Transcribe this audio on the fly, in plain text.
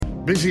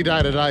Busy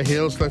day today,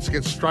 Heels. Let's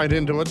get straight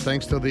into it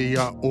thanks to the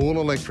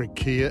all-electric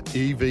Kia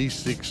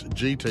EV6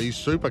 GT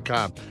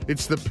supercar.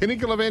 It's the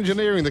pinnacle of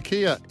engineering, the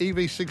Kia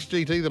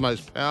EV6 GT, the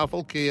most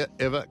powerful Kia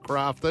ever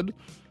crafted.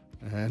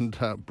 And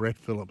Brett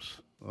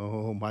Phillips.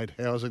 Oh, mate,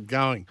 how's it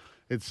going?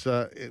 It's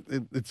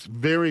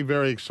very,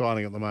 very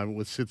exciting at the moment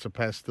with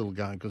Tsitsipas still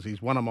going because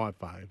he's one of my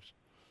faves.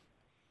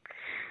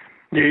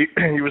 Yeah,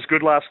 he was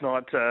good last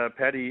night,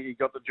 Paddy. He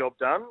got the job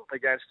done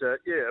against a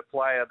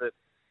player that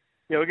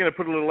we're going to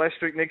put a little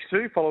asterisk next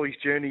to, follow his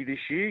journey this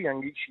year,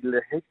 young Ichi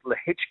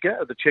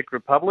Lehechka of the Czech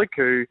Republic,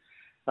 who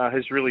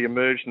has really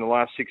emerged in the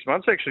last 6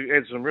 months. Actually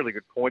had some really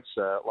good points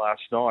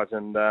last night.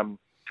 And,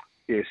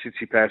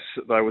 Tsitsipas,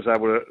 though, was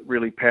able to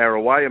really power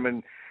away. I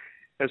mean,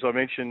 as I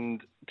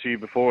mentioned to you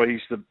before, he's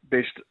the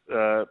best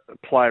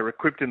player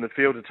equipped in the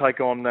field to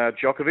take on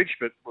Djokovic,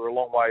 but we're a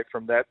long way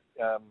from that,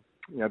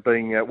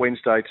 being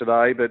Wednesday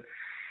today. But,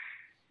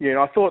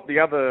 I thought the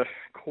other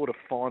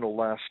quarter-final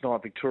last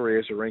night,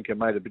 Victoria Azarenka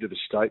made a bit of a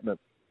statement.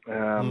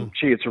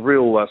 It's a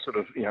real walk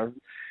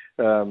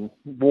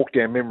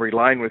down memory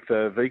lane with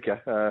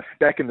Vika.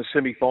 Back in the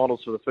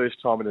semi-finals for the first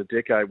time in a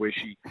decade where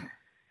she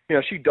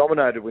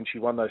dominated when she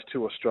won those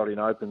two Australian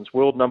Opens.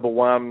 World number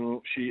one.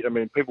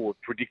 People were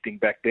predicting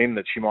back then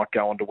that she might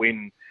go on to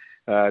win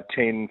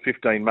 10,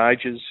 15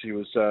 majors. She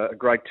was a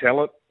great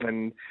talent,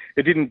 and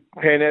it didn't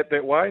pan out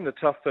that way in the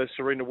tough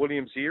Serena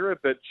Williams era,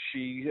 but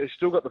she has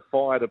still got the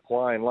fire to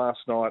play, and last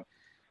night,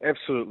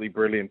 absolutely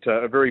brilliant.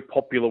 A very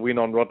popular win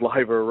on Rod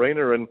Laver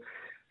Arena, and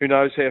who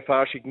knows how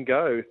far she can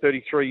go.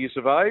 33 years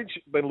of age,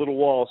 been a little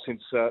while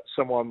since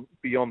someone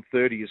beyond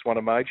 30 has won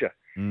a major.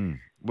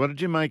 What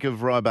did you make of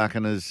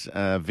Rybakina's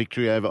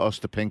victory over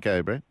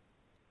Ostapenko, Brett?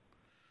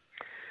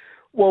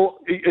 Well,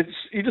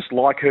 you just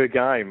like her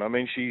game. I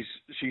mean, she's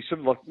sort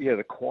of like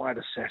the quiet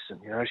assassin.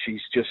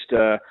 She's just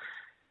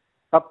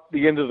up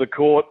the end of the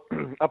court,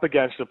 up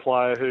against a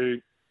player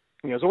who,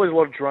 there's always a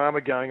lot of drama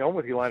going on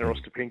with Elena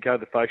Ostapenko.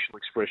 The facial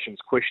expressions,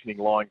 questioning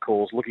line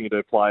calls, looking at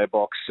her player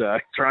box,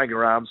 throwing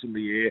her arms in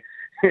the air.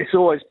 There's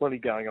always plenty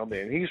going on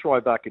there. And here's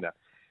Rybakina,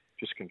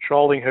 just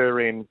controlling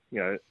her end.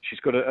 She's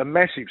got a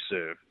massive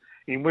serve.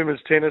 In women's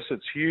tennis,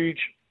 it's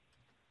huge.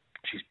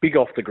 She's big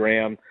off the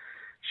ground.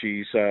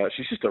 She's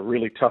just a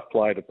really tough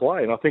player to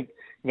play. And I think,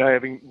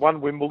 having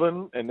won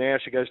Wimbledon and now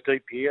she goes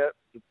deep here,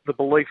 the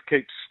belief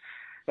keeps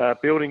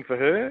building for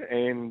her.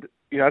 And,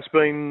 it's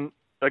been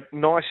a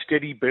nice,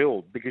 steady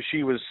build because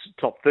she was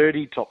top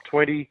 30, top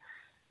 20.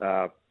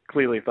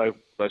 Clearly, if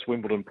those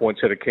Wimbledon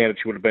points had accounted,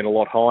 she would have been a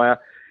lot higher.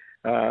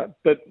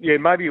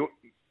 Maybe,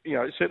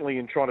 certainly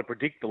in trying to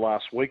predict the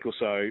last week or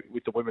so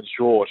with the women's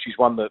draw, she's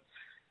one that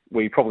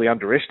we probably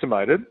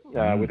underestimated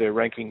with her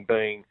ranking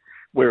being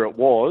where it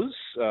was,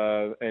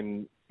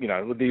 and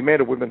with the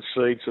amount of women's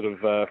seeds that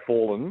have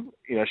fallen,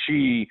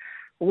 she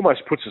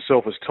almost puts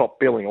herself as top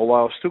billing.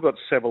 Although I've still got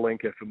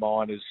Sabalenka for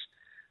mine as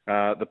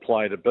the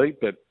player to beat.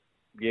 But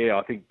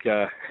I think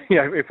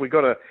if we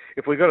got a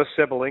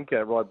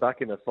Sabalenka right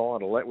back in the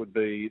final, that would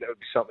be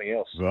something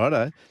else.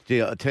 Righto.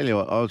 Gee, I tell you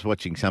what, I was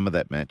watching some of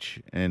that match,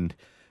 and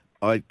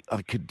I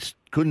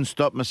couldn't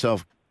stop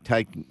myself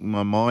taking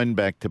my mind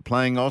back to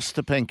playing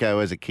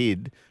Ostapenko as a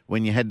kid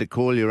when you had to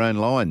call your own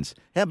lines.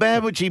 How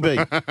bad would she be?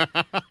 I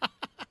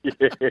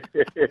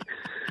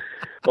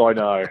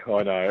know.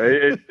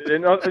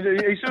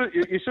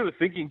 You're sort of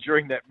thinking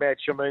during that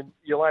match,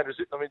 Yelena, is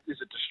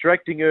it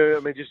distracting her?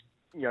 Just,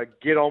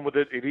 get on with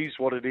it. It is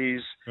what it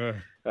is.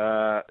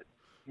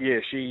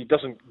 She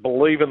doesn't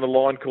believe in the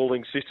line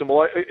calling system.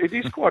 Well, it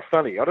is quite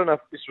funny. I don't know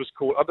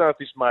if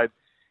this made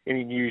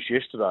any news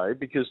yesterday,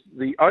 because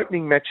the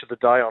opening match of the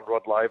day on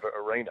Rod Laver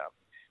Arena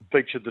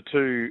featured the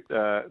two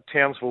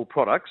Townsville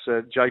products,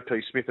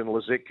 JP Smith and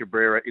Lizette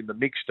Cabrera, in the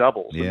mixed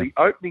doubles. Yeah. And the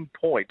opening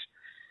point,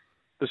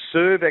 the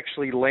serve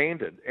actually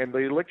landed, and the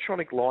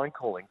electronic line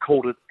calling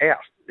called it out.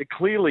 It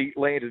clearly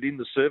landed in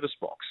the service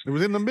box. It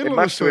was in the middle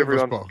of the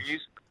service box.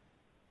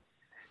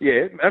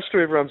 Much to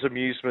everyone's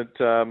amusement,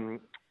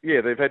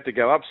 they've had to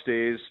go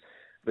upstairs.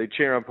 The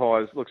chair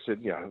umpires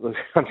said,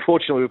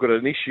 unfortunately we've got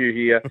an issue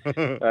here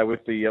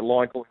with the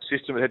line calling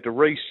system. It had to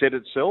reset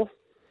itself.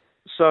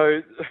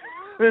 So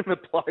then the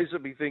players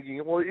would be thinking,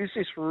 well, is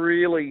this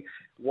really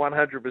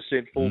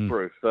 100%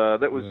 foolproof?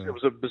 It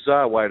was a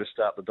bizarre way to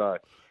start the day.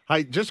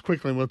 Hey, just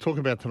quickly, we'll talk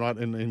about tonight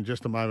in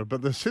just a moment,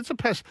 but the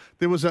Tsitsipas,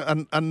 there was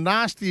a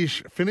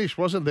nasty-ish finish,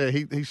 wasn't there?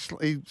 He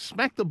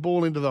smacked the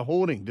ball into the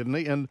hoarding, didn't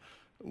he? And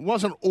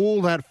wasn't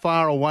all that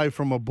far away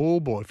from a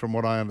ball boy, from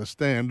what I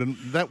understand, and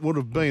that would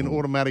have been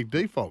automatic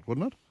default,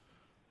 wouldn't it?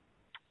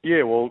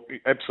 Yeah, well,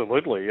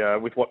 absolutely.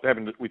 With what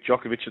happened with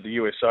Djokovic at the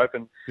US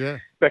Open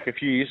back a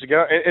few years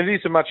ago. And it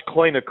is a much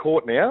cleaner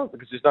court now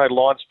because there's no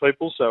lines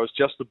people, so it's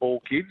just the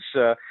ball kids.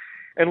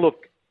 And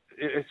look,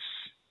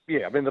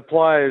 the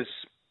players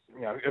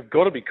have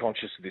got to be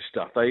conscious of this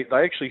stuff. They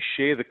actually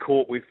share the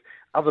court with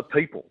other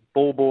people,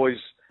 ball boys,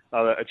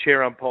 a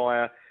chair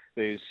umpire.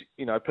 There's,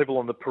 people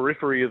on the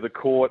periphery of the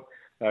court,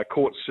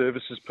 court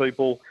services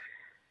people.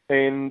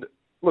 And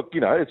look,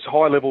 it's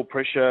high-level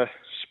pressure,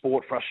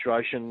 sport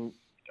frustration,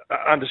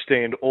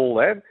 understand all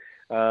that.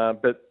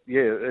 But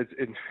yeah,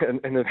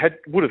 it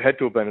would have had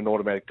to have been an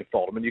automatic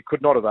default. I mean, you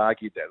could not have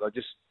argued that. They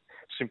just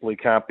simply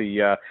can't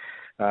be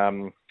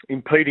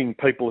impeding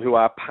people who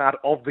are part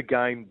of the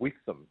game with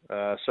them.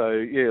 So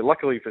yeah,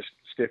 luckily for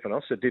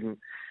Stefanos, it didn't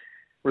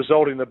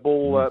result in the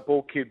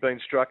ball kid being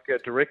struck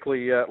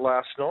directly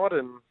last night.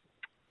 And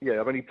yeah,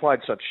 I mean, he played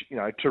such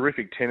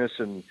terrific tennis,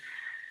 and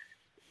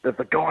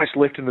the guys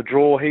left in the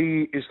draw,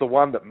 he is the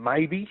one that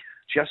maybe,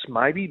 just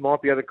maybe,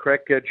 might be able to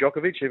crack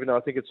Djokovic, even though I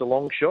think it's a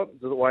long shot,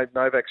 the way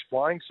Novak's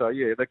playing. So,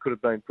 yeah, that could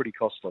have been pretty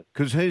costly.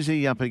 Because who's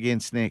he up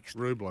against next?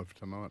 Rublev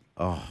tonight.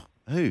 Oh,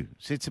 who?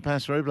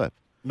 Tsitsipas Rublev?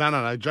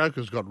 No.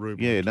 Joker's got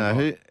Rublev. Yeah, no.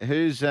 tonight.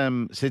 Who's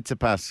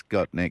Tsitsipas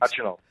got next?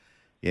 Hutchinol.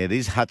 Yeah, it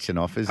is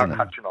Hutchinoff, isn't it?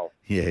 Hutchinol.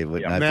 Yeah, no,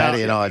 Now,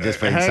 Paddy and I have just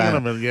been hang on a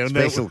saying minute, yeah,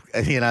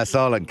 special,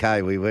 silent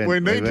K. We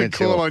need to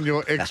call sure. on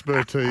your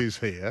expertise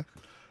here.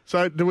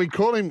 So, do we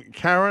call him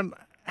Karen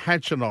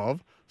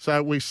Hachinov?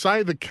 So we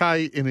say the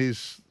K in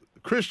his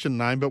Christian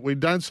name, but we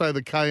don't say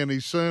the K in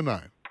his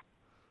surname.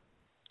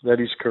 That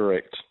is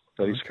correct.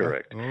 That is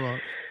correct. All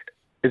right.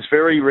 It's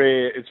very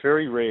rare. It's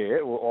very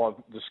rare. Well,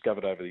 I've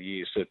discovered over the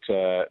years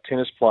that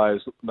tennis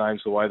players'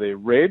 names, the way they're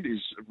read,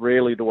 is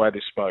rarely the way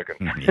they're spoken.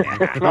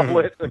 And I've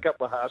learned a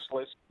couple of harsh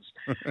lessons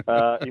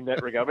in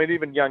that regard. I mean,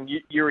 even young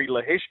Yuri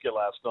Lehechka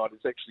last night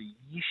is actually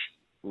Yish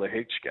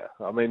Lehechka.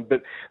 I mean,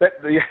 but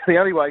the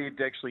only way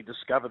you'd actually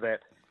discover that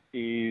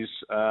is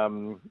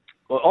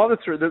either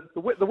through the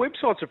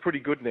websites are pretty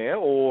good now,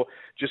 or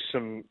just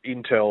some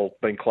intel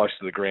being close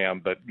to the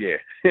ground. But yeah,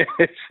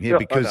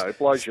 because I know, it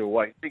blows you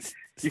away.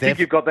 You think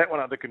you've got that one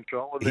under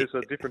control, and there's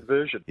a different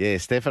version. Yeah,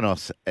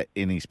 Stefanos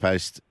in his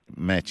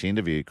post-match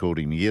interview called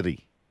him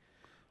Yuri,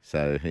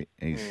 so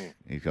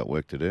he's got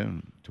work to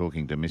do.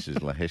 Talking to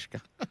Mrs.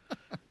 Lehechka.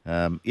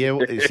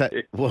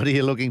 So what are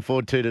you looking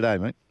forward to today,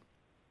 mate?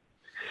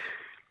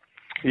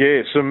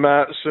 Yeah,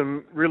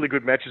 some really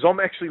good matches.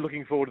 I'm actually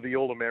looking forward to the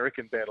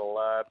All-American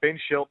battle. Ben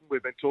Shelton,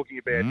 we've been talking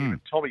about him,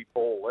 and Tommy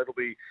Paul. That'll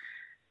be,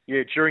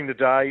 during the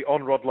day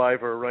on Rod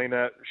Laver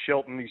Arena.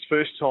 Shelton, his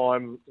first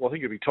time, I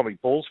think it'll be Tommy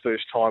Paul's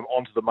first time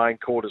onto the main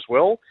court as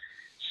well.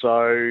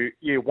 So,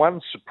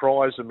 one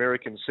surprise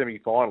American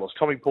semi-finalist.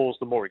 Tommy Paul's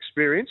the more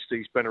experienced.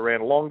 He's been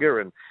around longer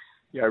and,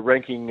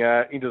 ranking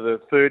into the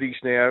 30s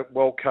now,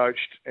 well coached,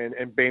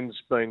 and Ben's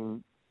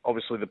been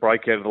obviously the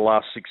breakout of the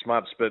last 6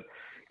 months, but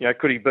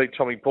could he beat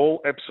Tommy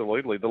Paul?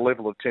 Absolutely, the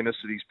level of tennis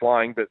that he's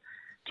playing. But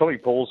Tommy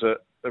Paul's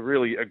a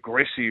really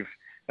aggressive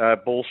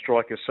ball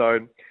striker, so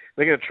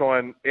they're going to try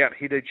and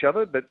out-hit each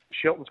other. But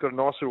Shelton's got a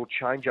nice little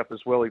change-up as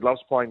well. He loves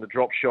playing the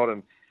drop shot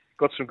and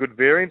got some good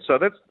variance. So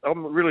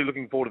I'm really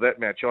looking forward to that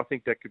match. I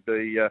think that could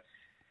be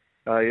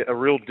a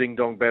real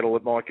ding-dong battle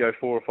that might go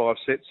 4 or 5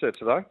 sets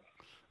today.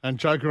 And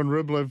Joker and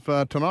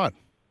Rublev tonight.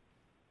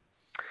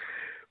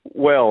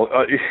 Well,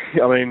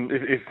 I mean,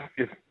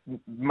 if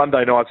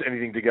Monday night's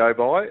anything to go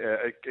by,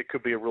 it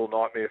could be a real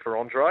nightmare for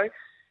Andre.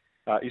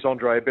 Is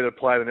Andre a better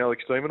player than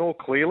Alex de Minaur?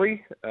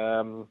 Clearly,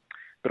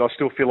 but I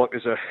still feel like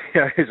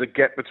there's a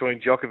gap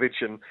between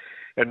Djokovic and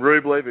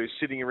Rublev, who's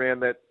sitting around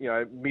that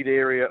mid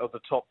area of the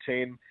top 10.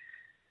 A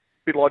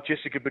bit like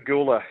Jessica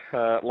Pegula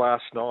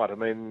last night. I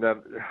mean,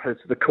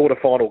 it's the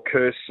quarterfinal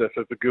curse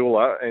for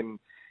Pegula, and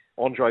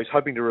Andre's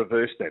hoping to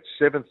reverse that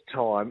 7th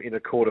time in a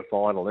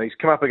quarterfinal. And he's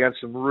come up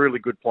against some really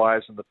good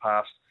players in the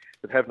past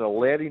that haven't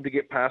allowed him to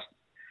get past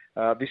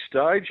this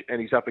stage, and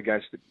he's up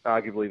against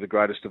arguably the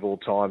greatest of all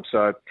time.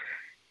 So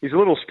he's a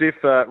little stiff,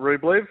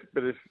 Rublev,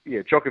 but if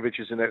Djokovic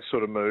is in that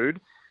sort of mood,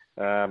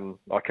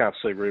 I can't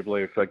see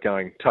Rublev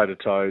going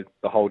toe-to-toe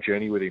the whole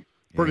journey with him.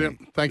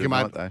 Brilliant. Thank you,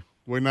 mate. Night,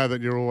 we know that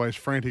you're always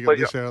frantic at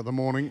this hour of the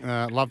morning.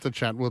 Love to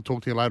chat. We'll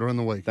talk to you later in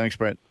the week. Thanks,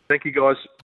 Brett. Thank you, guys.